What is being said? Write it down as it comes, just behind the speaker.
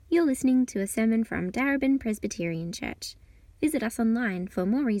You're listening to a sermon from Darebin Presbyterian Church. Visit us online for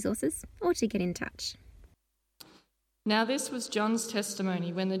more resources or to get in touch. Now this was John's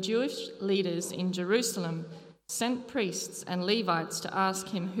testimony when the Jewish leaders in Jerusalem sent priests and Levites to ask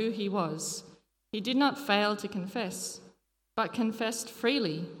him who he was. He did not fail to confess, but confessed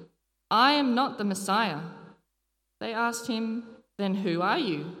freely, "I am not the Messiah." They asked him, "Then who are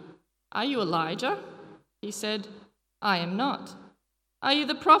you? Are you Elijah?" He said, "I am not." "Are you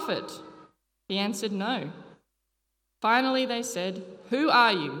the prophet?" He answered, "No." Finally they said, "Who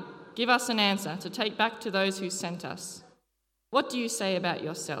are you? Give us an answer to take back to those who sent us. What do you say about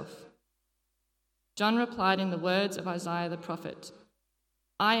yourself?" John replied in the words of Isaiah the prophet,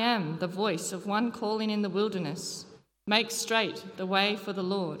 "I am the voice of one calling in the wilderness, make straight the way for the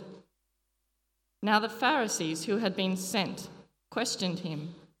Lord." Now the Pharisees who had been sent questioned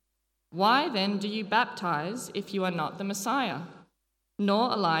him, "Why then do you baptize if you are not the Messiah,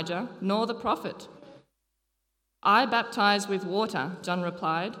 nor Elijah, nor the prophet?" "I baptize with water," John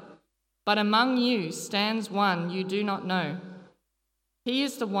replied, "but among you stands one you do not know. He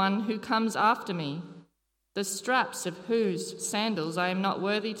is the one who comes after me, the straps of whose sandals I am not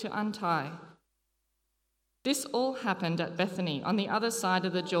worthy to untie." This all happened at Bethany on the other side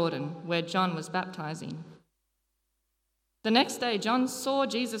of the Jordan, where John was baptizing. The next day John saw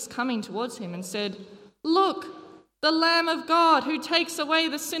Jesus coming towards him and said, "Look, the Lamb of God who takes away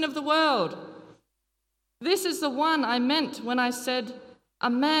the sin of the world. This is the one I meant when I said, 'A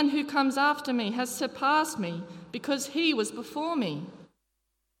man who comes after me has surpassed me because he was before me.'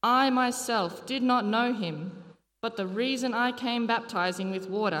 I myself did not know him, but the reason I came baptizing with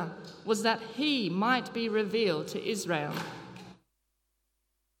water was that he might be revealed to Israel."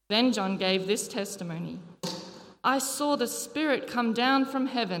 Then John gave this testimony, "I saw the Spirit come down from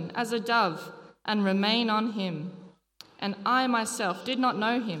heaven as a dove and remain on him. And I myself did not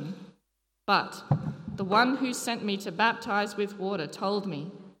know him, but the one who sent me to baptize with water told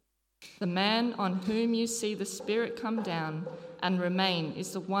me, 'The man on whom you see the Spirit come down and remain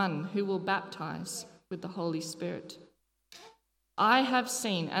is the one who will baptize with the Holy Spirit.' I have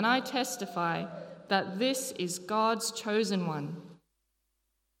seen and I testify that this is God's chosen one."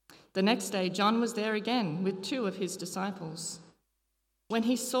 The next day John was there again with 2 of his disciples. When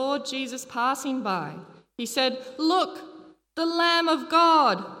he saw Jesus passing by, he said, "Look, the Lamb of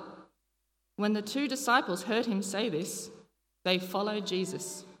God!" When the 2 disciples heard him say this, they followed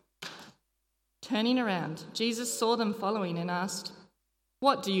Jesus. Turning around, Jesus saw them following and asked,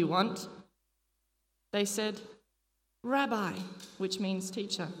 "What do you want?" They said, "Rabbi," which means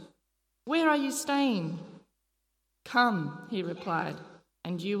teacher, "where are you staying?" "Come," he replied,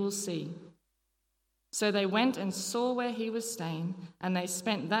 "and you will see." So they went and saw where he was staying, and they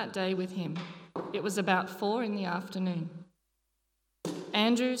spent that day with him. It was about 4 p.m.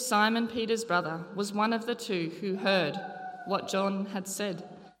 Andrew, Simon Peter's brother, was one of the 2 who heard what John had said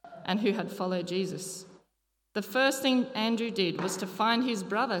and who had followed Jesus. The first thing Andrew did was to find his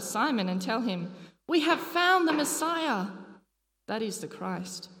brother Simon and tell him, "We have found the Messiah," that is the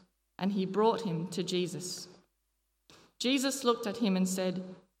Christ, and he brought him to Jesus. Jesus looked at him and said,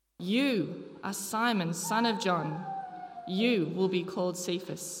 "You are Simon, son of John. You will be called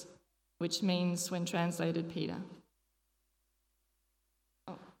Cephas," which means, when translated, Peter.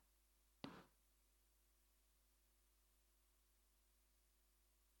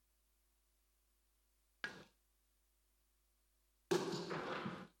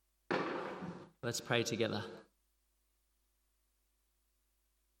 Let's pray together.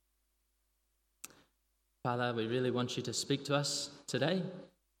 Father, we really want you to speak to us today,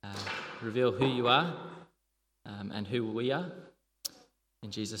 reveal who you are and who we are.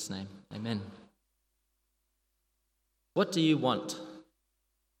 In Jesus' name, amen. What do you want?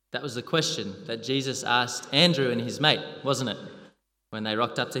 That was the question that Jesus asked Andrew and his mate, wasn't it? When they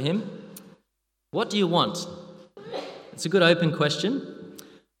rocked up to him. What do you want? It's a good open question.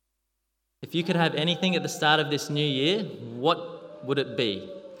 If you could have anything at the start of this new year, what would it be?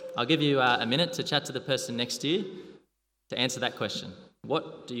 I'll give you a minute to chat to the person next to you to answer that question.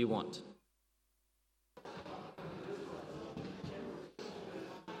 What do you want?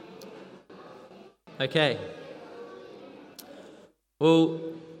 Okay. Well,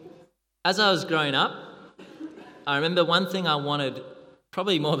 as I was growing up, I remember one thing I wanted,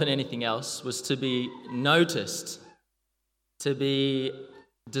 probably more than anything else, was to be noticed, to be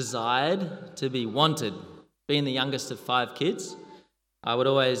desired, to be wanted. Being the youngest of 5 kids, I would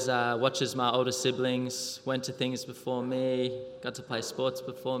always watch as my older siblings went to things before me, got to play sports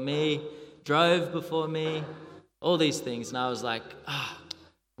before me, drove before me, all these things. And I was like,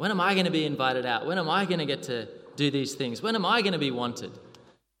 when am I going to be invited out? When am I going to get to do these things? When am I going to be wanted?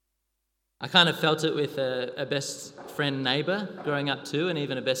 I kind of felt it with a best friend neighbour growing up too, and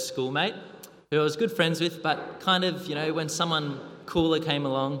even a best schoolmate who I was good friends with, but kind of, when someone cooler came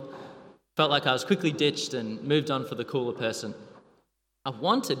along, felt like I was quickly ditched and moved on for the cooler person. I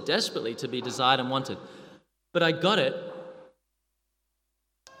wanted desperately to be desired and wanted, but I got it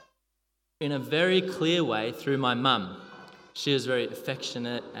in a very clear way through my mum. She was very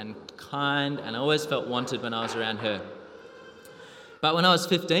affectionate and kind, and I always felt wanted when I was around her. But when I was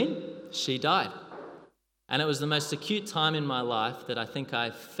 15, she died. And it was the most acute time in my life that I think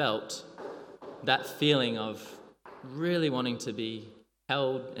I felt that feeling of really wanting to be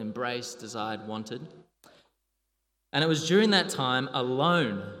held, embraced, desired, wanted. And it was during that time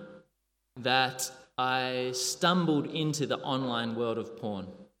alone that I stumbled into the online world of porn.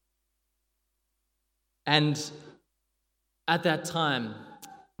 And at that time,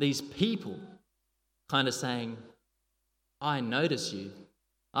 these people kind of saying, I notice you,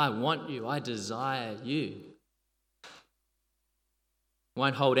 I want you, I desire you.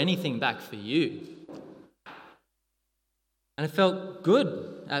 Won't hold anything back for you. And it felt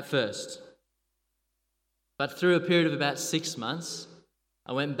good at first. But through a period of about 6 months,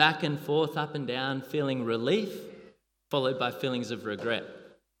 I went back and forth, up and down, feeling relief, followed by feelings of regret.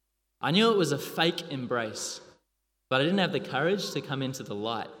 I knew it was a fake embrace, but I didn't have the courage to come into the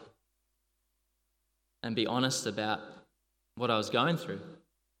light and be honest about what I was going through.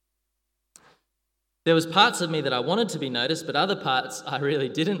 There was parts of me that I wanted to be noticed, but other parts I really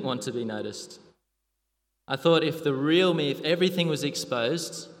didn't want to be noticed. I thought if the real me, if everything was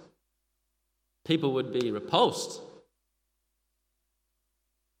exposed, people would be repulsed.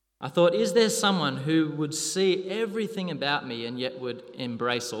 I thought, is there someone who would see everything about me and yet would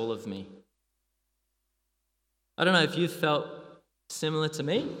embrace all of me? I don't know if you've felt similar to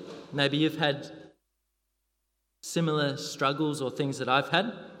me. Maybe you've had similar struggles or things that I've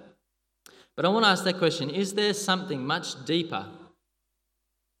had. But I want to ask that question, is there something much deeper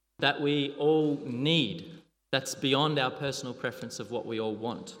that we all need that's beyond our personal preference of what we all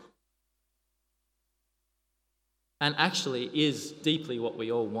want? And actually is deeply what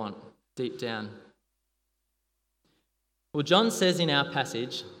we all want, deep down. Well, John says in our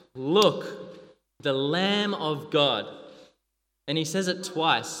passage, look, the Lamb of God. And he says it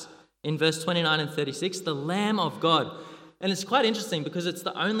twice in verse 29 and 36, the Lamb of God. And it's quite interesting because it's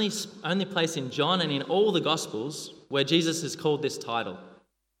the only place in John and in all the Gospels where Jesus is called this title.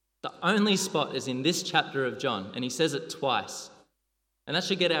 The only spot is in this chapter of John, and he says it twice. And that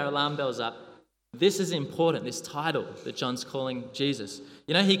should get our alarm bells up. This is important, this title that John's calling Jesus.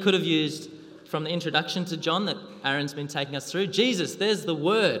 He could have used from the introduction to John that Aaron's been taking us through, Jesus, there's the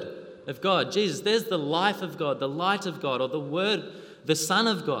Word of God. Jesus, there's the life of God, the light of God, or the Word, the Son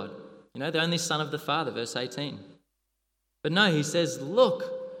of God. The only Son of the Father, verse 18. But no, he says,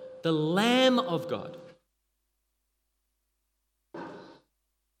 look, the Lamb of God.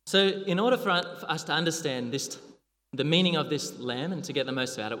 So in order for us to understand the meaning of this lamb and to get the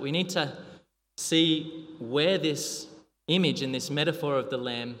most out of it, we need to see where this image and this metaphor of the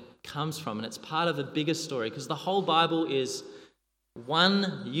lamb comes from. And it's part of a bigger story because the whole Bible is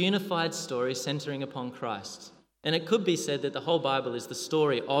one unified story centering upon Christ. And it could be said that the whole Bible is the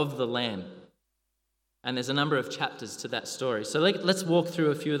story of the lamb. And there's a number of chapters to that story. So let's walk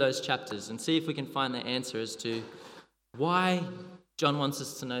through a few of those chapters and see if we can find the answer as to why John wants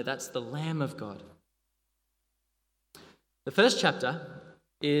us to know that's the Lamb of God. The first chapter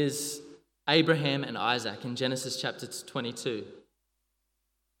is Abraham and Isaac in Genesis chapter 22.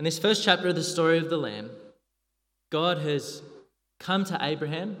 In this first chapter of the story of the Lamb, God has come to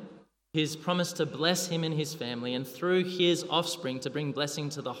Abraham. He's promised to bless him and his family, and through his offspring to bring blessing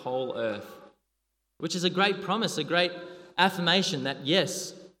to the whole earth, which is a great promise, a great affirmation that,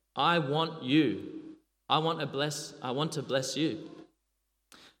 yes, I want you. I want to bless you.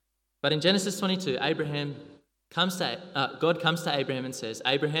 But in Genesis 22, God comes to Abraham and says,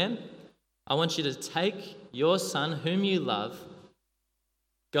 Abraham, I want you to take your son whom you love,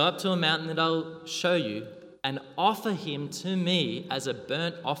 go up to a mountain that I'll show you, and offer him to me as a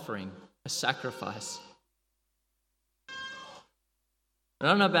burnt offering, a sacrifice. I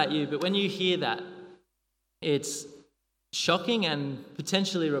don't know about you, but when you hear that, it's shocking and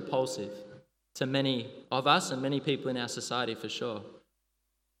potentially repulsive to many of us and many people in our society for sure.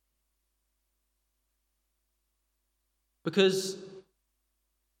 Because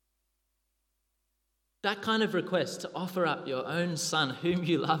that kind of request to offer up your own son whom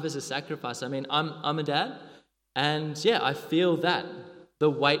you love as a sacrifice, I'm a dad, and I feel the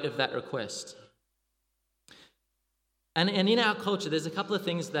weight of that request. And in our culture, there's a couple of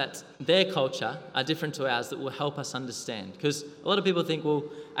things that their culture are different to ours that will help us understand. Because a lot of people think, well,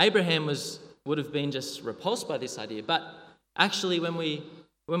 Abraham would have been just repulsed by this idea. But actually, when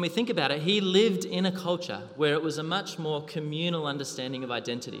we think about it, he lived in a culture where it was a much more communal understanding of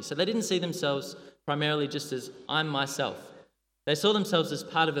identity. So they didn't see themselves primarily just as I'm myself. They saw themselves as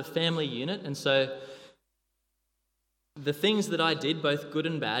part of a family unit. And so the things that I did, both good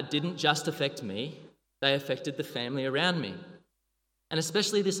and bad, didn't just affect me. They affected the family around me. And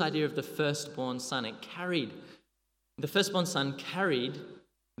especially this idea of the firstborn son. The firstborn son carried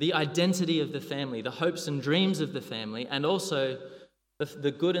the identity of the family, the hopes and dreams of the family, and also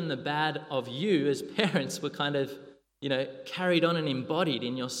the good and the bad of you as parents were kind of, carried on and embodied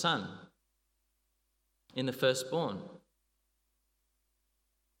in your son, in the firstborn.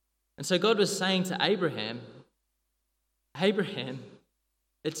 And so God was saying to Abraham,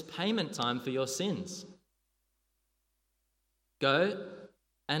 it's payment time for your sins. Go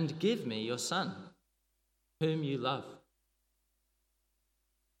and give me your son, whom you love.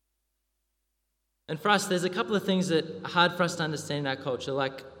 And for us, there's a couple of things that are hard for us to understand in our culture.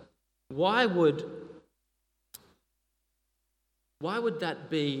 Like, why would that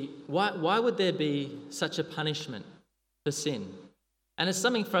be? Why would there be such a punishment for sin? And it's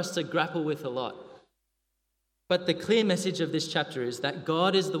something for us to grapple with a lot. But the clear message of this chapter is that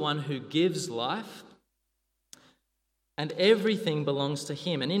God is the one who gives life, and everything belongs to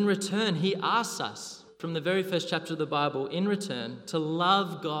him. And in return, he asks us, from the very first chapter of the Bible, in return, to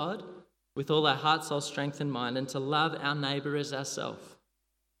love God with all our heart, soul, strength, and mind, and to love our neighbour as ourselves.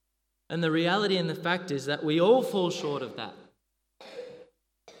 And the reality and the fact is that we all fall short of that.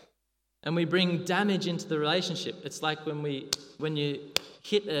 And we bring damage into the relationship. It's like when you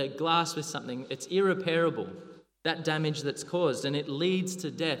hit a glass with something, it's irreparable, that damage that's caused, and it leads to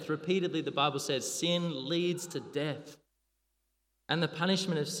death. Repeatedly, the Bible says sin leads to death. And the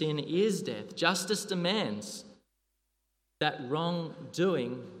punishment of sin is death. Justice demands that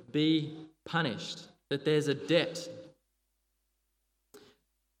wrongdoing be punished, that there's a debt.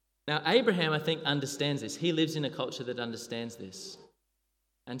 Now, Abraham, I think, understands this. He lives in a culture that understands this.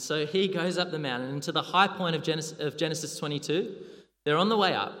 And so he goes up the mountain, and to the high point of Genesis 22, they're on the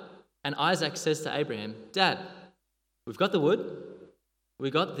way up, and Isaac says to Abraham, Dad, we've got the wood,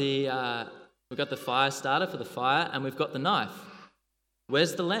 we've got the fire starter for the fire, and we've got the knife.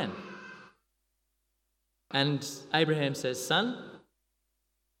 Where's the lamb? And Abraham says, Son,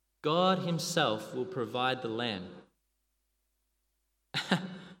 God himself will provide the lamb.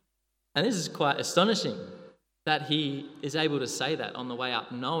 And this is quite astonishing that he is able to say that on the way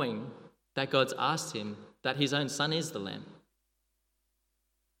up, knowing that God's asked him that his own son is the lamb.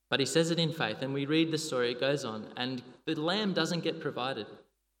 But he says it in faith, and we read the story, it goes on, and the lamb doesn't get provided.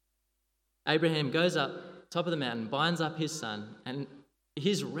 Abraham goes up top of the mountain, binds up his son, and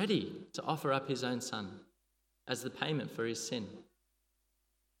he's ready to offer up his own son as the payment for his sin.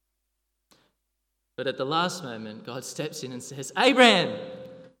 But at the last moment, God steps in and says, Abraham,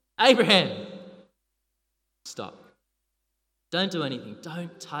 stop. Don't do anything.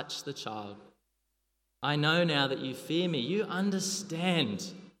 Don't touch the child. I know now that you fear me. You understand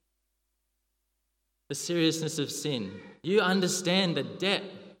the seriousness of sin. You understand the debt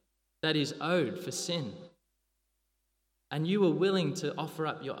that is owed for sin. And you were willing to offer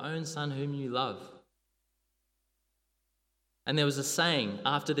up your own son whom you love. And there was a saying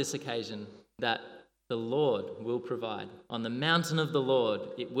after this occasion that the Lord will provide. On the mountain of the Lord,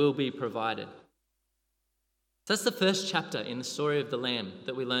 it will be provided. So that's the first chapter in the story of the Lamb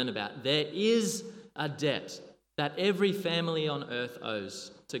that we learn about. There is a debt that every family on earth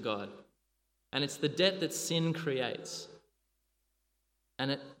owes to God. And it's the debt that sin creates.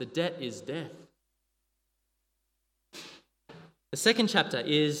 And the debt is death. The second chapter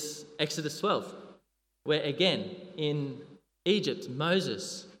is Exodus 12, where again, in Egypt,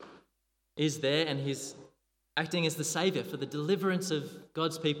 Moses is there and he's acting as the saviour for the deliverance of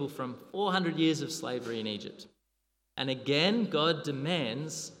God's people from 400 years of slavery in Egypt. And again, God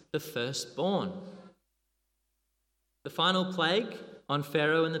demands the firstborn. The final plague on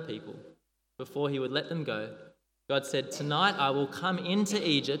Pharaoh and the people, before he would let them go, God said, tonight I will come into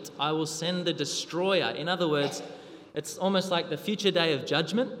Egypt, I will send the destroyer. In other words, it's almost like the future day of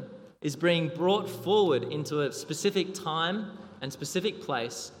judgment is being brought forward into a specific time and specific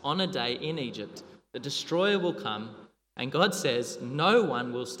place on a day in Egypt. The destroyer will come, and God says no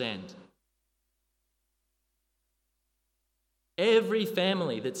one will stand. Every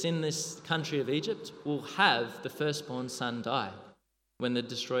family that's in this country of Egypt will have the firstborn son die. When the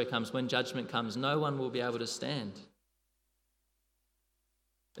destroyer comes, when judgment comes, no one will be able to stand.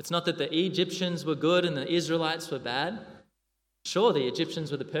 It's not that the Egyptians were good and the Israelites were bad. Sure, the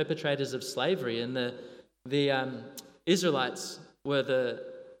Egyptians were the perpetrators of slavery, and the Israelites were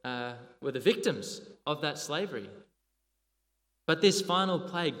the victims of that slavery. But this final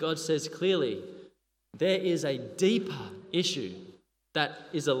plague, God says clearly, there is a deeper issue that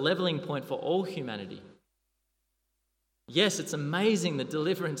is a leveling point for all humanity. Yes, it's amazing the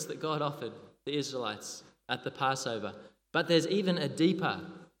deliverance that God offered the Israelites at the Passover, but there's even a deeper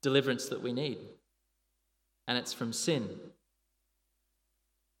deliverance that we need, and it's from sin.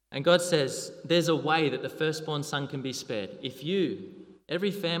 And God says there's a way that the firstborn son can be spared. If you,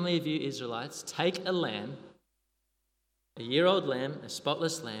 every family of you Israelites, take a lamb, a year-old lamb, a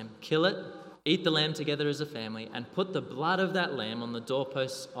spotless lamb, kill it, eat the lamb together as a family, and put the blood of that lamb on the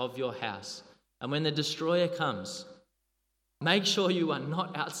doorposts of your house. And when the destroyer comes, make sure you are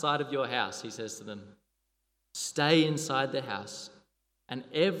not outside of your house, he says to them. Stay inside the house, and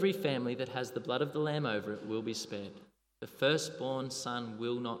every family that has the blood of the lamb over it will be spared. The firstborn son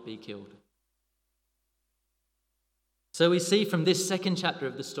will not be killed. So we see from this second chapter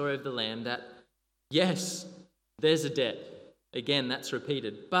of the story of the lamb that, yes, there's a debt. Again, that's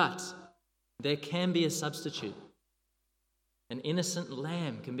repeated. But there can be a substitute. An innocent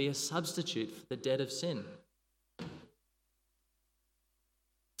lamb can be a substitute for the debt of sin.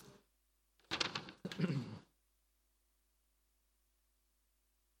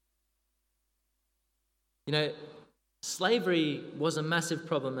 You know, slavery was a massive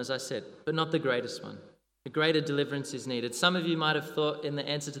problem, as I said, but not the greatest one. A greater deliverance is needed. Some of you might have thought in the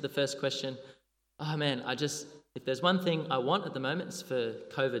answer to the first question, oh man, if there's one thing I want at the moment, it's for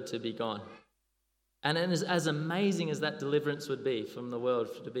COVID to be gone. And as amazing as that deliverance would be from the world,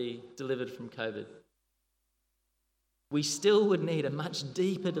 to be delivered from COVID, we still would need a much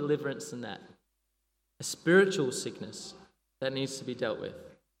deeper deliverance than that. A spiritual sickness that needs to be dealt with.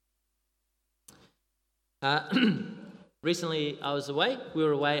 Recently, I was away. We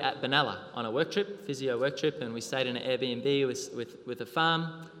were away at Benalla on a work trip, physio work trip, and we stayed in an Airbnb with a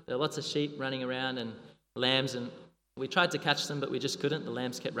farm. There were lots of sheep running around and lambs, and we tried to catch them, but we just couldn't. The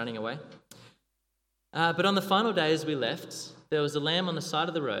lambs kept running away. But on the final day as we left, there was a lamb on the side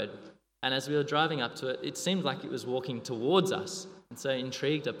of the road, and as we were driving up to it, it seemed like it was walking towards us. And so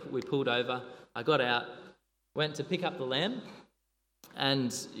intrigued, we pulled over. I got out, went to pick up the lamb,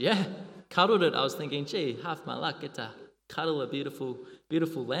 and cuddled it. I was thinking, gee, half my luck, get to cuddle a beautiful,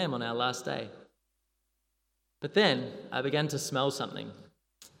 beautiful lamb on our last day. But then I began to smell something.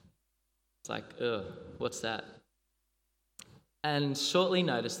 It's like, ugh, what's that? And shortly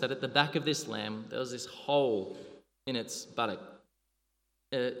noticed that at the back of this lamb, there was this hole in its buttock.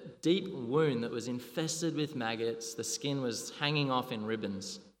 A deep wound that was infested with maggots. The skin was hanging off in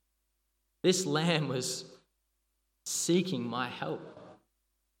ribbons. This lamb was seeking my help.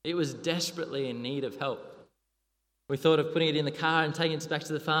 It was desperately in need of help. We thought of putting it in the car and taking it back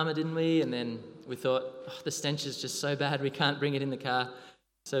to the farmer, didn't we? And then we thought, the stench is just so bad, we can't bring it in the car.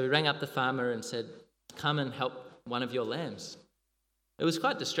 So we rang up the farmer and said, come and help one of your lambs. It was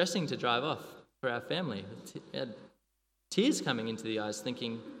quite distressing to drive off for our family. We had tears coming into the eyes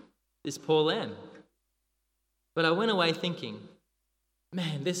thinking, this poor lamb. But I went away thinking,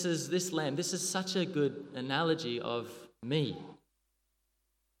 man, this lamb, this is such a good analogy of me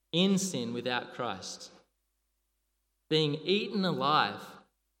in sin without Christ, being eaten alive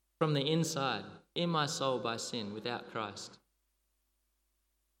from the inside in my soul by sin without Christ.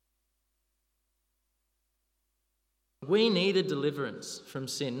 We need a deliverance from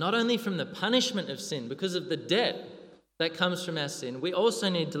sin, not only from the punishment of sin because of the debt that comes from our sin. We also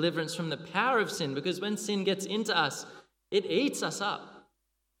need deliverance from the power of sin, because when sin gets into us, it eats us up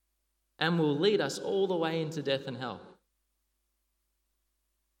and will lead us all the way into death and hell.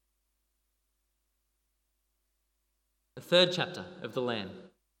 The third chapter of the Lamb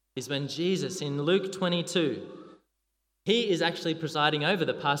is when Jesus, in Luke 22, he is actually presiding over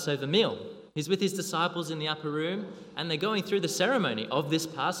the Passover meal. He's with his disciples in the upper room, and they're going through the ceremony of this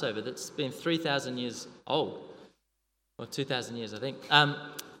Passover that's been 3,000 years old, or 2,000 years, I think.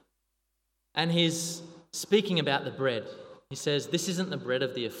 And he's speaking about the bread. He says, this isn't the bread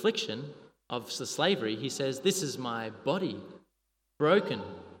of the affliction of the slavery. He says, this is my body broken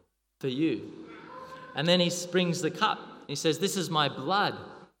for you. And then he brings the cup. He says, this is my blood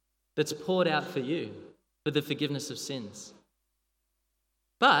that's poured out for you for the forgiveness of sins.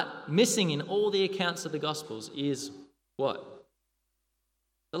 But missing in all the accounts of the Gospels is what?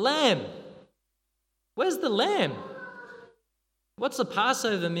 The lamb. Where's the lamb? What's a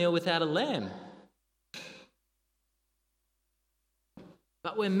Passover meal without a lamb?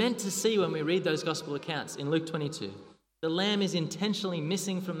 But we're meant to see when we read those Gospel accounts in Luke 22 The lamb is intentionally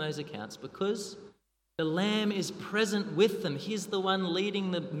missing from those accounts because the lamb is present with them. He's the one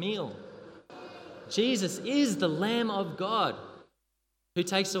leading the meal. Jesus is the Lamb of God who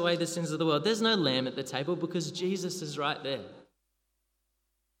takes away the sins of the world. There's no lamb at the table because Jesus is right there.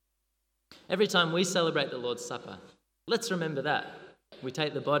 Every time we celebrate the Lord's Supper, let's remember that. We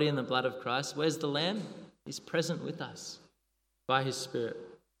take the body and the blood of Christ. Where's the lamb? He's present with us by his Spirit.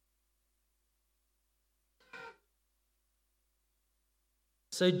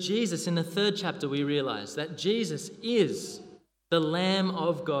 So Jesus, in the 3rd chapter, we realize that Jesus is the Lamb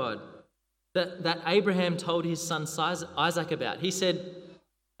of God that Abraham told his son Isaac about. He said,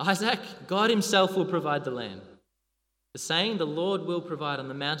 Isaac, God himself will provide the lamb. The saying, the Lord will provide, on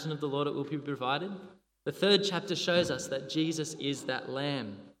the mountain of the Lord it will be provided. The 3rd chapter shows us that Jesus is that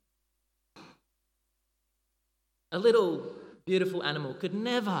lamb. A little beautiful animal could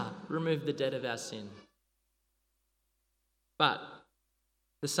never remove the debt of our sin. But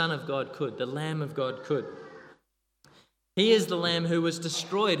the Son of God could, the Lamb of God could. He is the Lamb who was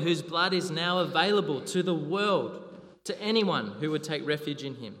destroyed, whose blood is now available to the world, to anyone who would take refuge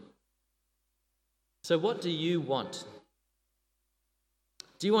in him. So what do you want?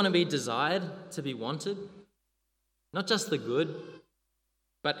 Do you want to be desired, to be wanted? Not just the good,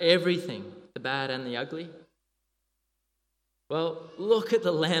 but everything, the bad and the ugly? Well, look at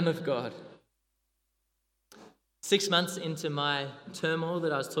the Lamb of God. 6 months into my turmoil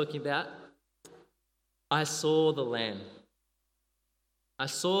that I was talking about, I saw the Lamb. I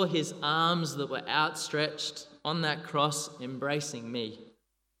saw his arms that were outstretched on that cross embracing me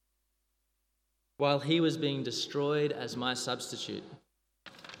while he was being destroyed as my substitute.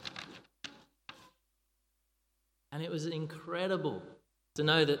 And it was incredible to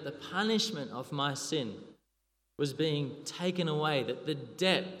know that the punishment of my sin was being taken away, that the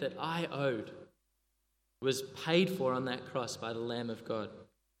debt that I owed was paid for on that cross by the Lamb of God.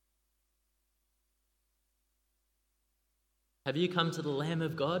 Have you come to the Lamb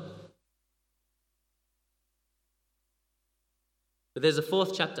of God? But there's a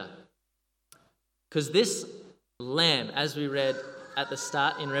 4th chapter. Because this lamb, as we read at the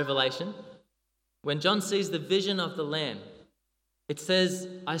start in Revelation, when John sees the vision of the lamb, it says,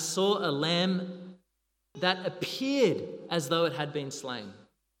 I saw a lamb that appeared as though it had been slain.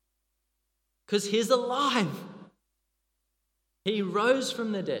 Because he's alive. He rose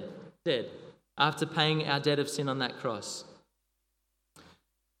from the dead after paying our debt of sin on that cross.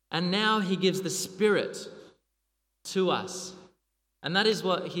 And now he gives the Spirit to us. And that is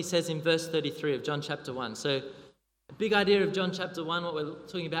what he says in verse 33 of John chapter 1. So the big idea of John chapter 1, what we're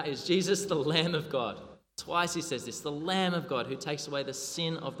talking about is Jesus, the Lamb of God. Twice he says this, the Lamb of God who takes away the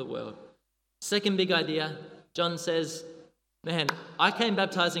sin of the world. Second big idea, John says, man, I came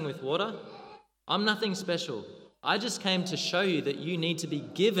baptizing with water. I'm nothing special. I just came to show you that you need to be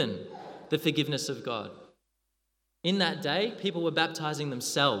given the forgiveness of God. In that day, people were baptizing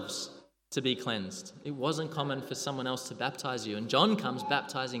themselves to be cleansed. It wasn't common for someone else to baptize you. And John comes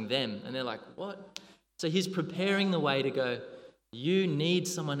baptizing them. And they're like, what? So he's preparing the way to go, you need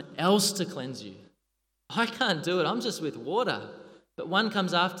someone else to cleanse you. I can't do it. I'm just with water. But one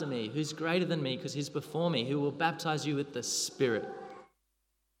comes after me who's greater than me because he's before me, who will baptize you with the Spirit.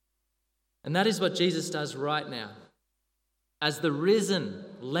 And that is what Jesus does right now. As the risen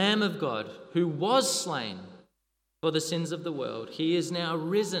Lamb of God who was slain for the sins of the world, he is now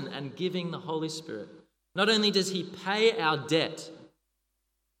risen and giving the Holy Spirit. Not only does he pay our debt,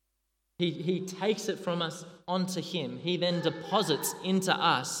 he takes it from us onto him. He then deposits into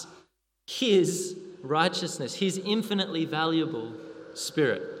us his righteousness, his infinitely valuable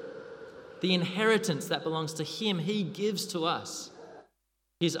Spirit. The inheritance that belongs to him, he gives to us,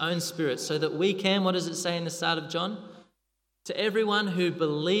 his own Spirit, so that we can, what does it say in the start of John? To everyone who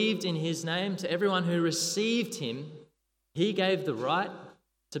believed in his name, to everyone who received him, he gave the right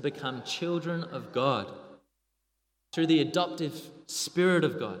to become children of God through the adoptive Spirit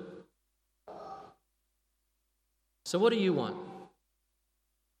of God. So what do you want?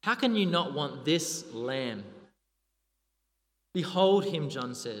 How can you not want this Lamb? Behold him,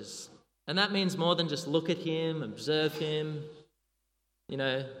 John says. And that means more than just look at him, observe him,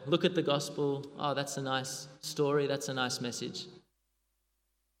 look at the gospel. Oh, that's a nice story. That's a nice message.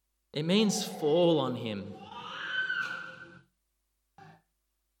 It means fall on him.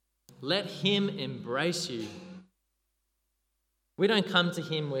 Let him embrace you. We don't come to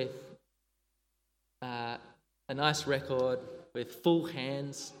him with a nice record, with full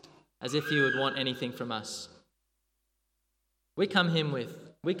hands, as if he would want anything from us. We come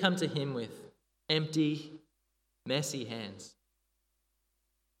to him with empty, messy hands.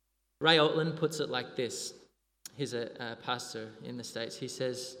 Ray Ortlund puts it like this. he's a pastor in the States. He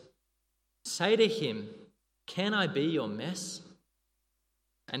says, "Say to him, 'Can I be your mess?'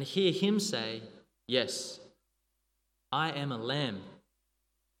 And hear him say, 'Yes, I am a lamb.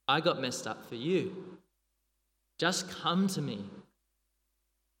 I got messed up for you. Just come to me.'"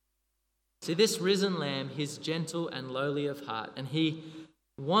 See, this risen lamb, he's gentle and lowly of heart, and he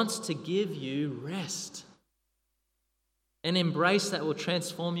wants to give you rest, an embrace that will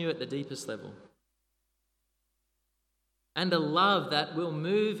transform you at the deepest level, and a love that will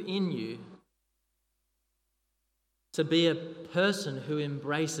move in you to be a person who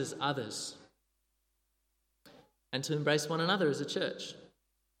embraces others and to embrace one another as a church,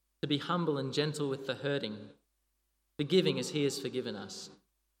 to be humble and gentle with the hurting, forgiving as he has forgiven us.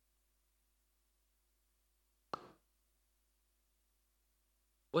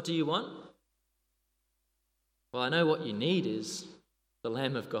 What do you want? Well, I know what you need is the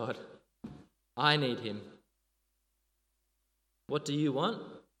Lamb of God. I need him. What do you want?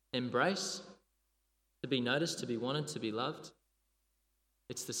 Embrace, to be noticed, to be wanted, to be loved.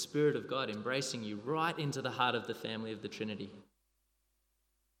 It's the Spirit of God embracing you right into the heart of the family of the Trinity.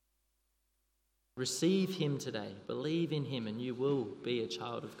 Receive him today. Believe in him and you will be a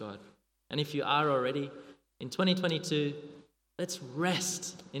child of God. And if you are already, in 2022, let's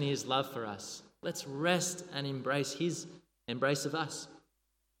rest in his love for us. Let's rest and embrace his embrace of us.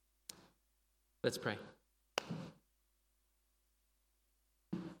 Let's pray.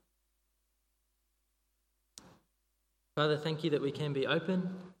 Father, thank you that we can be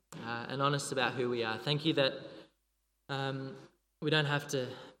open and honest about who we are. Thank you that we don't have to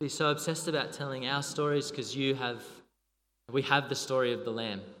be so obsessed about telling our stories, because we have the story of the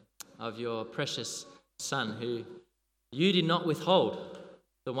Lamb, of your precious Son, who you did not withhold,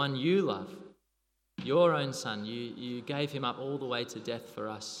 the one you love, your own Son. You gave him up all the way to death for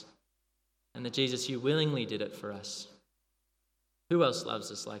us. And that, Jesus, you willingly did it for us. Who else loves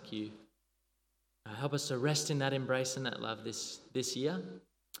us like you? Help us to rest in that embrace and that love this year,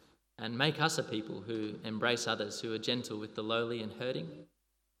 and make us a people who embrace others, who are gentle with the lowly and hurting,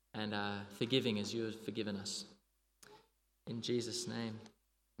 and forgiving as you have forgiven us. In Jesus' name,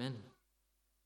 amen.